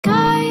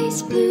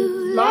Eyes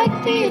blue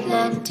like the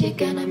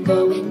Atlantic, and I'm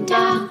going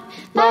down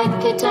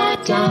like the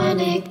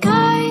Titanic.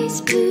 Eyes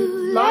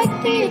blue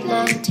like the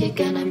Atlantic,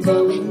 and I'm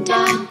going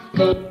down,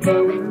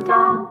 going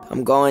down.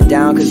 I'm going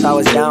down cause I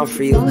was down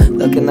for you,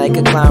 looking like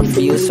a clown for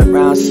you.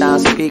 Surround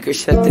sound speakers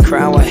shook the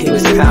crowd while he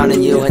was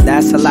pounding you, and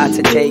that's a lot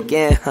to take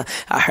in.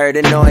 I heard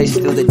a noise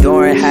through the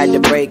door and had to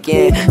break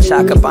in.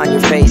 Shock up on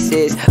your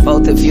faces,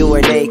 both of you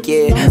were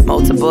naked.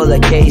 Multiple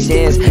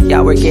occasions,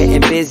 y'all were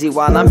getting busy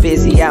while I'm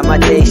busy at my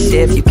day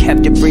shift. You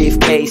kept your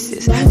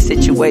briefcases,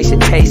 situation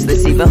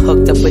tasteless. Even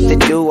hooked up with the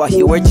dude while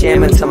you were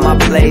jamming to my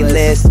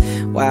playlist.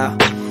 Wow.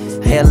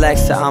 Hey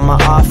Alexa, I'ma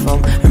off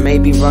them, or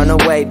maybe run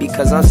away,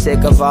 because I'm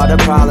sick of all the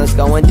problems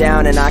going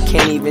down and I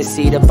can't even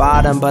see the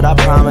bottom. But I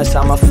promise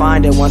I'ma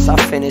find it once I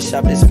finish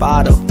up this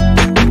bottle.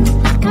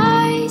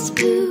 Eyes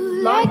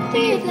blue like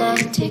the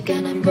Atlantic,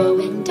 and I'm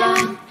going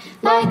down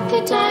like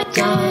the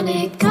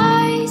Titanic.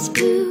 Eyes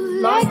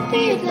blue like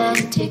the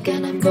Atlantic,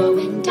 and I'm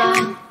going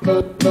down,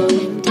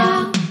 going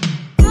down.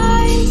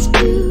 Eyes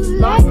blue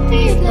like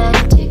the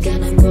Atlantic,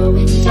 and I'm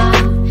going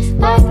down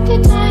like the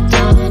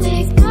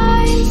Titanic.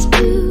 Eyes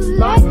blue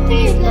like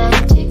the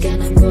Atlantic,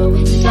 and I'm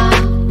going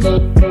down,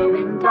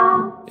 going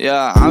down.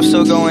 Yeah, I'm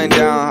still going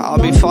down. I'll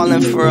be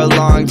falling for a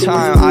long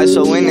time. I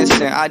so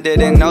innocent, I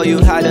didn't know you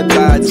had a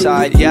bad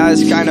side. Yeah,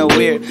 it's kinda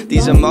weird,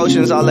 these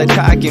emotions all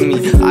attacking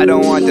me. I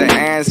don't want the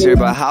answer,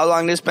 but how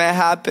long this been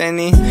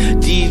happening?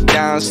 Deep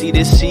down, see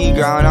the sea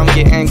ground, I'm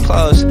getting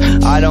close.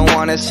 I don't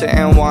wanna sit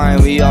and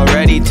whine, we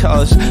already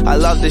toast. I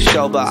love the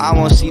show, but I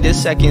won't see the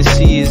second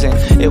season.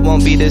 It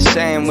won't be the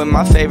same with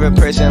my favorite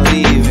person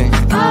leaving.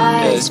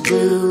 Eyes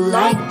blue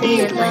like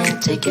the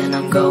Atlantic, and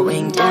I'm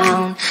going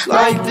down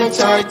like the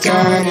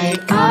Titanic.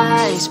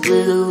 Eyes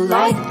blue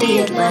like the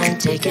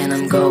Atlantic, and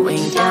I'm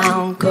going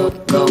down,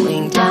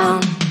 going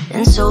down.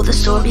 And so the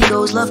story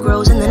goes, love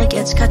grows and then it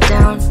gets cut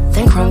down,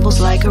 then crumbles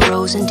like a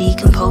rose and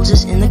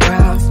decomposes in the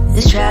ground.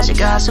 It's tragic,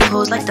 I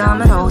suppose, like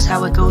dominoes,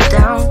 how it goes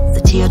down.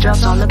 The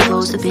teardrops on the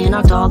clothes, they're being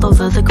knocked all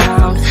over the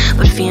ground.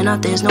 But fear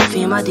not, there's no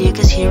fear, my dear,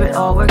 cause here it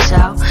all works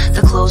out.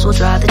 The clothes will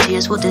dry, the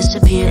tears will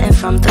disappear, and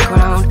from the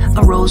ground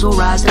a rose will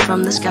rise, and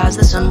from the skies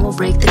the sun will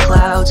break the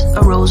clouds.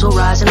 A rose will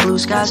rise and blue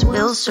skies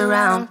will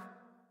surround.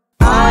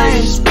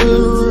 Eyes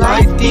blue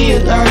like the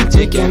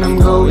Atlantic, and I'm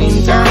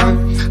going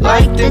down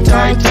like the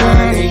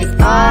Titanic.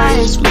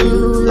 Eyes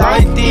blue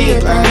like the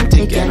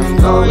Atlantic, and I'm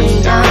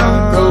going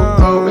down,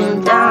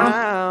 going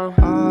down.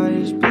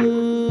 Eyes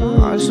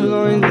blue, I'm still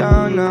going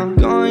down now.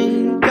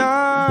 Going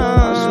down,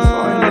 I'm still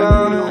falling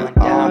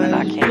down. And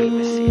I can't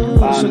even see the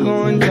bottom. I'm still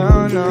going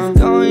down now.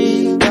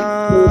 Going